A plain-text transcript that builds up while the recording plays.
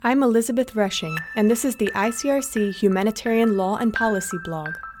I'm Elizabeth Rushing, and this is the ICRC Humanitarian Law and Policy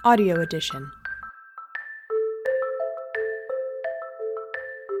blog, audio edition.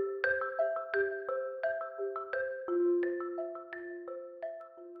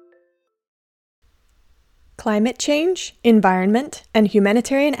 Climate change, environment, and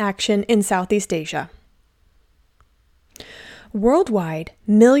humanitarian action in Southeast Asia. Worldwide,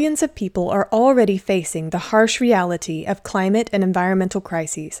 millions of people are already facing the harsh reality of climate and environmental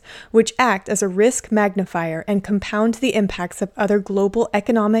crises, which act as a risk magnifier and compound the impacts of other global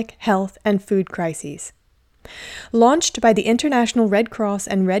economic, health, and food crises. Launched by the International Red Cross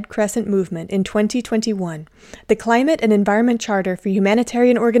and Red Crescent movement in 2021, the Climate and Environment Charter for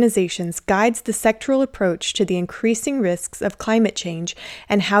Humanitarian Organizations guides the sectoral approach to the increasing risks of climate change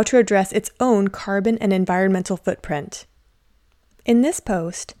and how to address its own carbon and environmental footprint. In this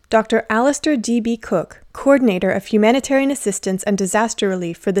post, Dr. Alistair D. Cook, Coordinator of Humanitarian Assistance and Disaster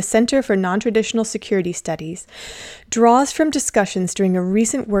Relief for the Center for Non-Traditional Security Studies, draws from discussions during a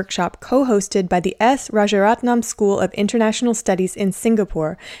recent workshop co-hosted by the S. Rajaratnam School of International Studies in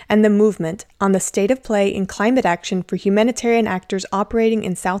Singapore and the movement on the state of play in climate action for humanitarian actors operating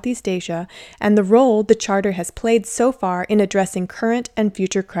in Southeast Asia and the role the Charter has played so far in addressing current and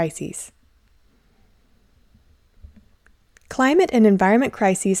future crises. Climate and environment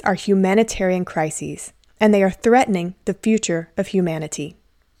crises are humanitarian crises, and they are threatening the future of humanity.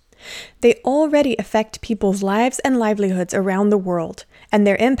 They already affect people's lives and livelihoods around the world, and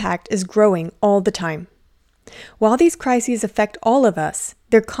their impact is growing all the time. While these crises affect all of us,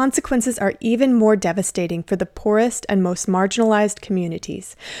 their consequences are even more devastating for the poorest and most marginalized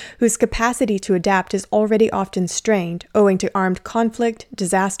communities, whose capacity to adapt is already often strained owing to armed conflict,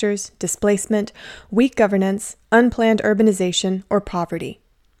 disasters, displacement, weak governance, unplanned urbanization, or poverty.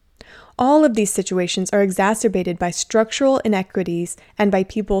 All of these situations are exacerbated by structural inequities and by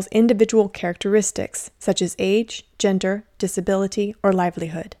people's individual characteristics, such as age, gender, disability, or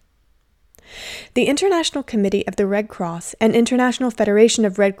livelihood. The International Committee of the Red Cross and International Federation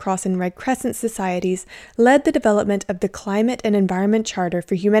of Red Cross and Red Crescent Societies led the development of the Climate and Environment Charter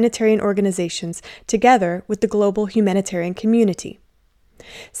for Humanitarian Organizations together with the global humanitarian community.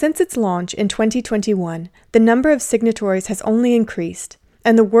 Since its launch in 2021, the number of signatories has only increased,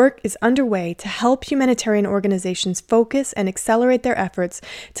 and the work is underway to help humanitarian organizations focus and accelerate their efforts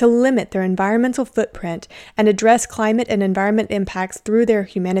to limit their environmental footprint and address climate and environment impacts through their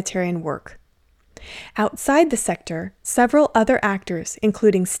humanitarian work. Outside the sector, several other actors,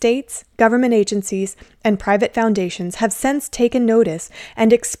 including states, government agencies, and private foundations, have since taken notice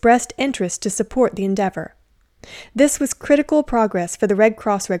and expressed interest to support the endeavor. This was critical progress for the Red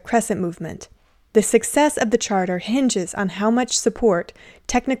Cross-Red Crescent movement. The success of the Charter hinges on how much support,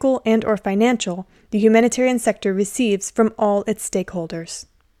 technical and/or financial, the humanitarian sector receives from all its stakeholders.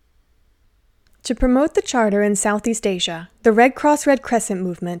 To promote the Charter in Southeast Asia, the Red Cross-Red Crescent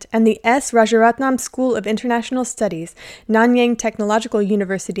movement and the S. Rajaratnam School of International Studies, Nanyang Technological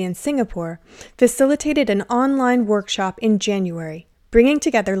University in Singapore, facilitated an online workshop in January, bringing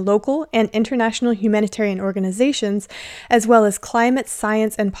together local and international humanitarian organizations, as well as climate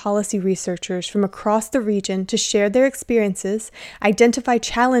science and policy researchers from across the region to share their experiences, identify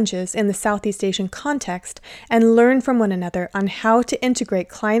challenges in the Southeast Asian context, and learn from one another on how to integrate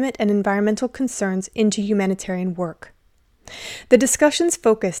climate and environmental concerns into humanitarian work. The discussions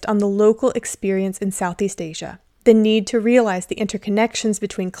focused on the local experience in Southeast Asia, the need to realize the interconnections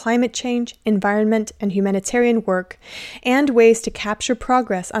between climate change, environment, and humanitarian work, and ways to capture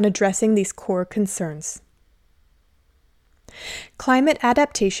progress on addressing these core concerns. Climate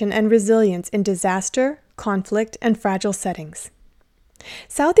adaptation and resilience in disaster, conflict, and fragile settings.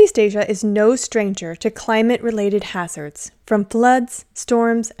 Southeast Asia is no stranger to climate-related hazards, from floods,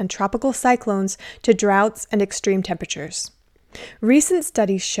 storms, and tropical cyclones to droughts and extreme temperatures. Recent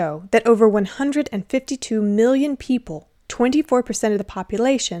studies show that over 152 million people, 24% of the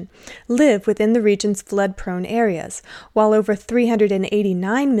population, live within the region's flood-prone areas, while over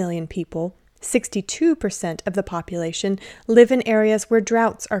 389 million people, 62% of the population, live in areas where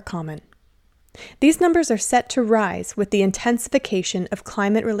droughts are common. These numbers are set to rise with the intensification of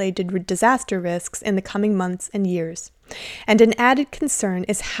climate-related disaster risks in the coming months and years. And an added concern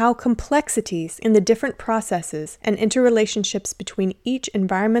is how complexities in the different processes and interrelationships between each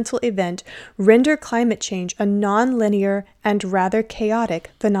environmental event render climate change a non-linear and rather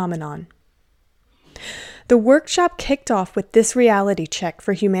chaotic phenomenon. The workshop kicked off with this reality check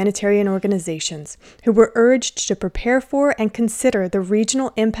for humanitarian organizations, who were urged to prepare for and consider the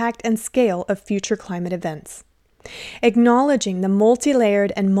regional impact and scale of future climate events. Acknowledging the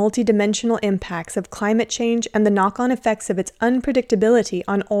multi-layered and multidimensional impacts of climate change and the knock-on effects of its unpredictability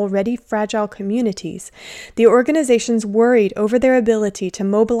on already fragile communities, the organizations worried over their ability to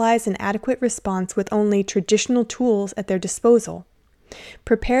mobilize an adequate response with only traditional tools at their disposal.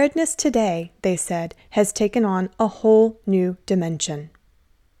 Preparedness today, they said, has taken on a whole new dimension.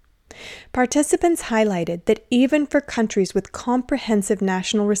 Participants highlighted that even for countries with comprehensive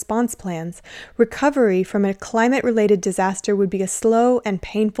national response plans, recovery from a climate-related disaster would be a slow and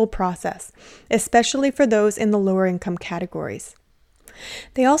painful process, especially for those in the lower-income categories.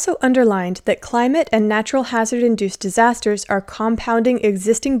 They also underlined that climate and natural hazard-induced disasters are compounding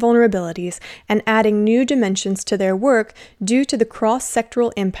existing vulnerabilities and adding new dimensions to their work due to the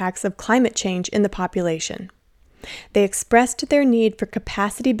cross-sectoral impacts of climate change in the population. They expressed their need for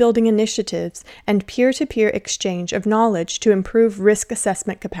capacity-building initiatives and peer-to-peer exchange of knowledge to improve risk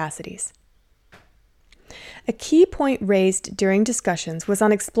assessment capacities. A key point raised during discussions was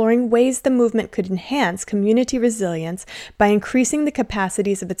on exploring ways the movement could enhance community resilience by increasing the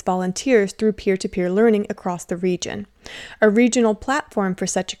capacities of its volunteers through peer-to-peer learning across the region. A regional platform for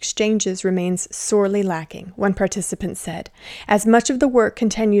such exchanges remains sorely lacking, one participant said, as much of the work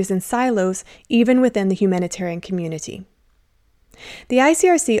continues in silos even within the humanitarian community. The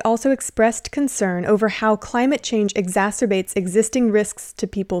ICRC also expressed concern over how climate change exacerbates existing risks to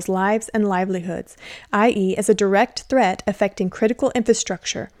people's lives and livelihoods, i.e., as a direct threat affecting critical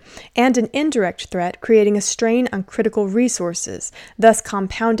infrastructure, and an indirect threat creating a strain on critical resources, thus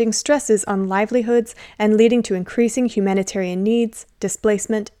compounding stresses on livelihoods and leading to increasing humanitarian needs,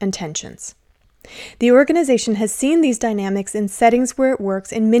 displacement, and tensions. The organization has seen these dynamics in settings where it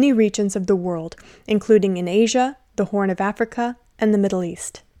works in many regions of the world, including in Asia, the Horn of Africa, and the Middle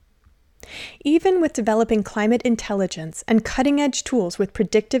East. Even with developing climate intelligence and cutting-edge tools with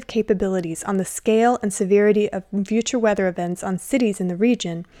predictive capabilities on the scale and severity of future weather events on cities in the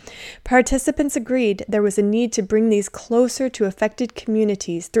region, participants agreed there was a need to bring these closer to affected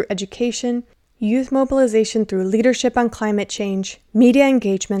communities through education, youth mobilization through leadership on climate change, media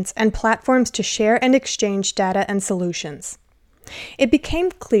engagements, and platforms to share and exchange data and solutions. It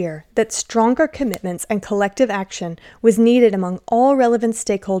became clear that stronger commitments and collective action was needed among all relevant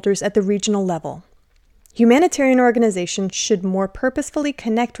stakeholders at the regional level. Humanitarian organizations should more purposefully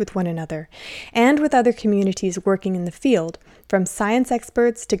connect with one another and with other communities working in the field, from science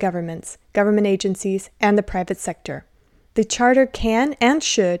experts to governments, government agencies, and the private sector. The Charter can and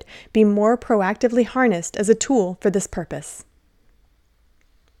should be more proactively harnessed as a tool for this purpose.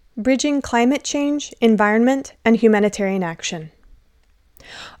 Bridging climate change, environment, and humanitarian action.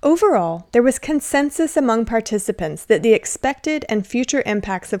 Overall, there was consensus among participants that the expected and future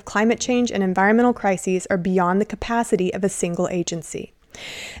impacts of climate change and environmental crises are beyond the capacity of a single agency.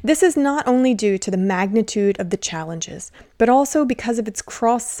 This is not only due to the magnitude of the challenges, but also because of its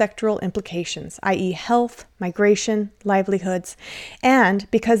cross-sectoral implications, i.e. health, migration, livelihoods, and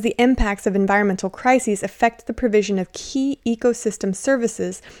because the impacts of environmental crises affect the provision of key ecosystem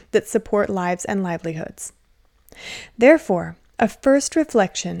services that support lives and livelihoods. Therefore, a first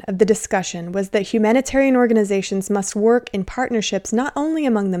reflection of the discussion was that humanitarian organizations must work in partnerships not only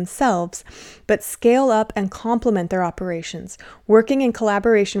among themselves, but scale up and complement their operations, working in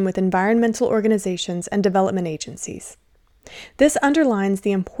collaboration with environmental organizations and development agencies. This underlines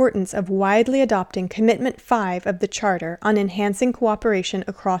the importance of widely adopting Commitment 5 of the Charter on enhancing cooperation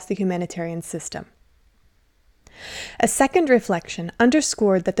across the humanitarian system. A second reflection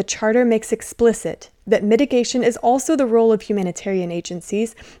underscored that the Charter makes explicit that mitigation is also the role of humanitarian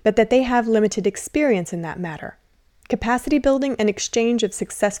agencies, but that they have limited experience in that matter. Capacity building and exchange of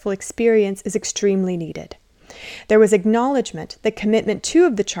successful experience is extremely needed. There was acknowledgement that Commitment 2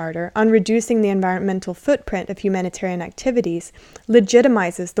 of the Charter on reducing the environmental footprint of humanitarian activities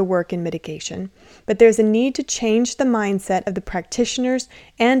legitimizes the work in mitigation, but there's a need to change the mindset of the practitioners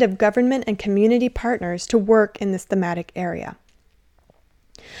and of government and community partners to work in this thematic area.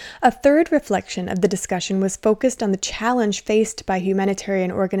 A third reflection of the discussion was focused on the challenge faced by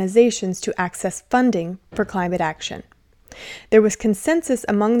humanitarian organizations to access funding for climate action. There was consensus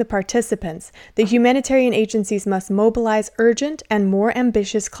among the participants that humanitarian agencies must mobilize urgent and more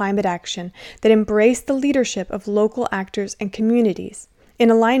ambitious climate action that embrace the leadership of local actors and communities, in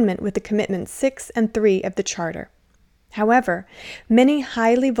alignment with the Commitments 6 and 3 of the Charter. However, many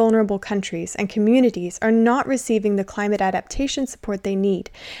highly vulnerable countries and communities are not receiving the climate adaptation support they need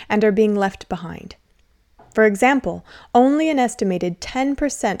and are being left behind. For example, only an estimated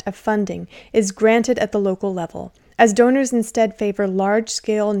 10% of funding is granted at the local level, as donors instead favor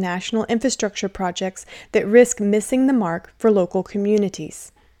large-scale national infrastructure projects that risk missing the mark for local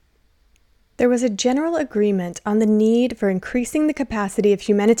communities. There was a general agreement on the need for increasing the capacity of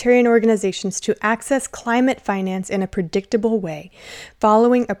humanitarian organizations to access climate finance in a predictable way,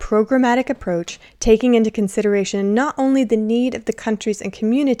 following a programmatic approach taking into consideration not only the need of the countries and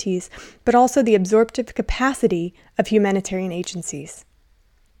communities, but also the absorptive capacity of humanitarian agencies.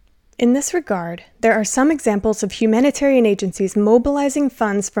 In this regard, there are some examples of humanitarian agencies mobilizing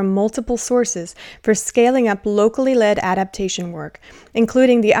funds from multiple sources for scaling up locally led adaptation work,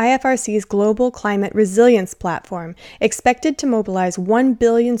 including the IFRC's Global Climate Resilience Platform, expected to mobilize 1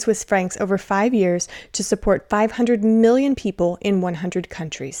 billion Swiss francs over 5 years to support 500 million people in 100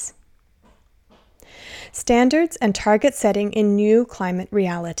 countries. Standards and target setting in new climate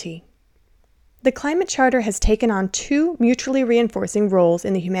reality. The Climate Charter has taken on two mutually reinforcing roles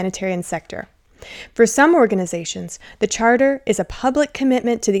in the humanitarian sector. For some organizations, the Charter is a public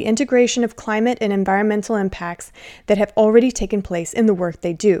commitment to the integration of climate and environmental impacts that have already taken place in the work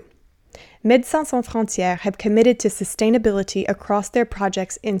they do. Médecins Sans Frontières have committed to sustainability across their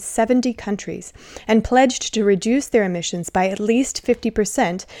projects in 70 countries and pledged to reduce their emissions by at least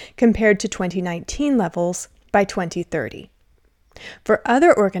 50% compared to 2019 levels by 2030. For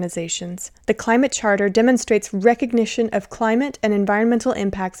other organizations, the Climate Charter demonstrates recognition of climate and environmental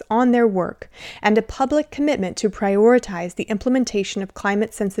impacts on their work and a public commitment to prioritize the implementation of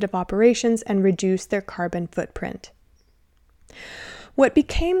climate-sensitive operations and reduce their carbon footprint. What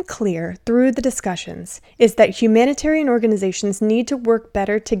became clear through the discussions is that humanitarian organizations need to work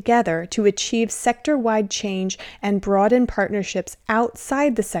better together to achieve sector-wide change and broaden partnerships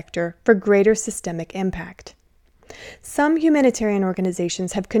outside the sector for greater systemic impact. Some humanitarian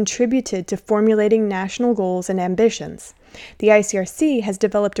organizations have contributed to formulating national goals and ambitions. The ICRC has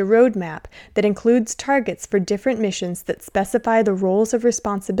developed a roadmap that includes targets for different missions that specify the roles of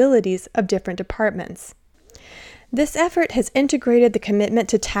responsibilities of different departments. This effort has integrated the commitment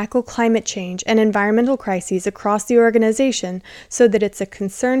to tackle climate change and environmental crises across the organization so that it's a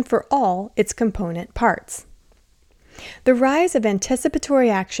concern for all its component parts. The rise of anticipatory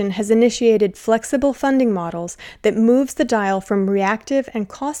action has initiated flexible funding models that moves the dial from reactive and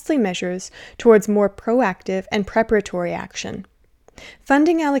costly measures towards more proactive and preparatory action.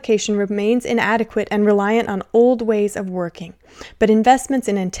 Funding allocation remains inadequate and reliant on old ways of working, but investments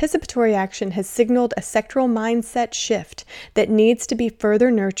in anticipatory action has signaled a sectoral mindset shift that needs to be further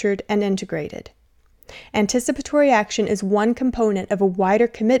nurtured and integrated. Anticipatory action is one component of a wider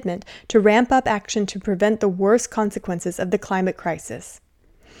commitment to ramp up action to prevent the worst consequences of the climate crisis.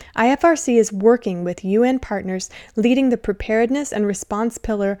 IFRC is working with UN partners leading the preparedness and response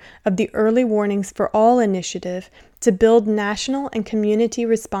pillar of the Early Warnings for All initiative to build national and community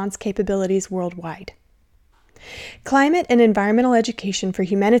response capabilities worldwide. Climate and environmental education for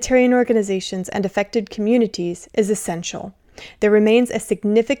humanitarian organizations and affected communities is essential. There remains a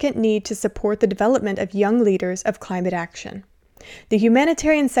significant need to support the development of young leaders of climate action. The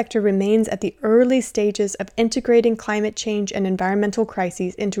humanitarian sector remains at the early stages of integrating climate change and environmental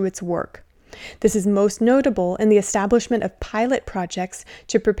crises into its work. This is most notable in the establishment of pilot projects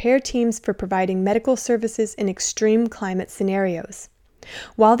to prepare teams for providing medical services in extreme climate scenarios.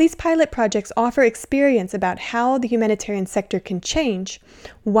 While these pilot projects offer experience about how the humanitarian sector can change,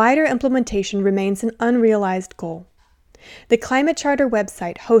 wider implementation remains an unrealized goal. The Climate Charter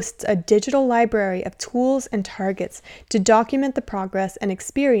website hosts a digital library of tools and targets to document the progress and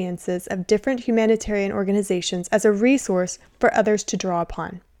experiences of different humanitarian organizations as a resource for others to draw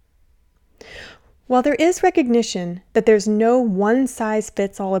upon. While there is recognition that there's no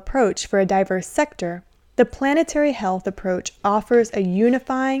one-size-fits-all approach for a diverse sector, the planetary health approach offers a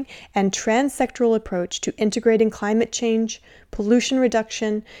unifying and trans-sectoral approach to integrating climate change, pollution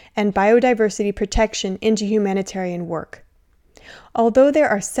reduction, and biodiversity protection into humanitarian work. Although there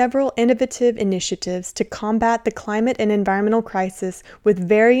are several innovative initiatives to combat the climate and environmental crisis with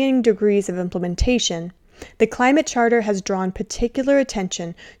varying degrees of implementation, the Climate Charter has drawn particular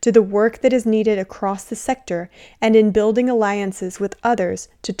attention to the work that is needed across the sector and in building alliances with others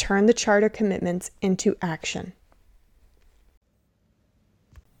to turn the Charter commitments into action.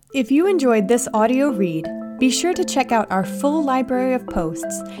 If you enjoyed this audio read, be sure to check out our full library of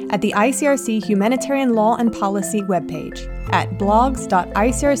posts at the ICRC Humanitarian Law and Policy webpage at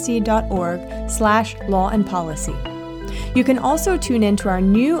blogs.icrc.org/law and policy. You can also tune in to our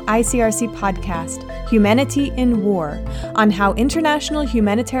new ICRC podcast, Humanity in War, on how international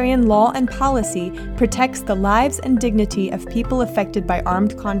humanitarian law and policy protects the lives and dignity of people affected by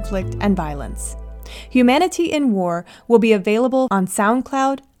armed conflict and violence. Humanity in War will be available on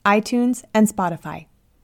SoundCloud, iTunes, and Spotify.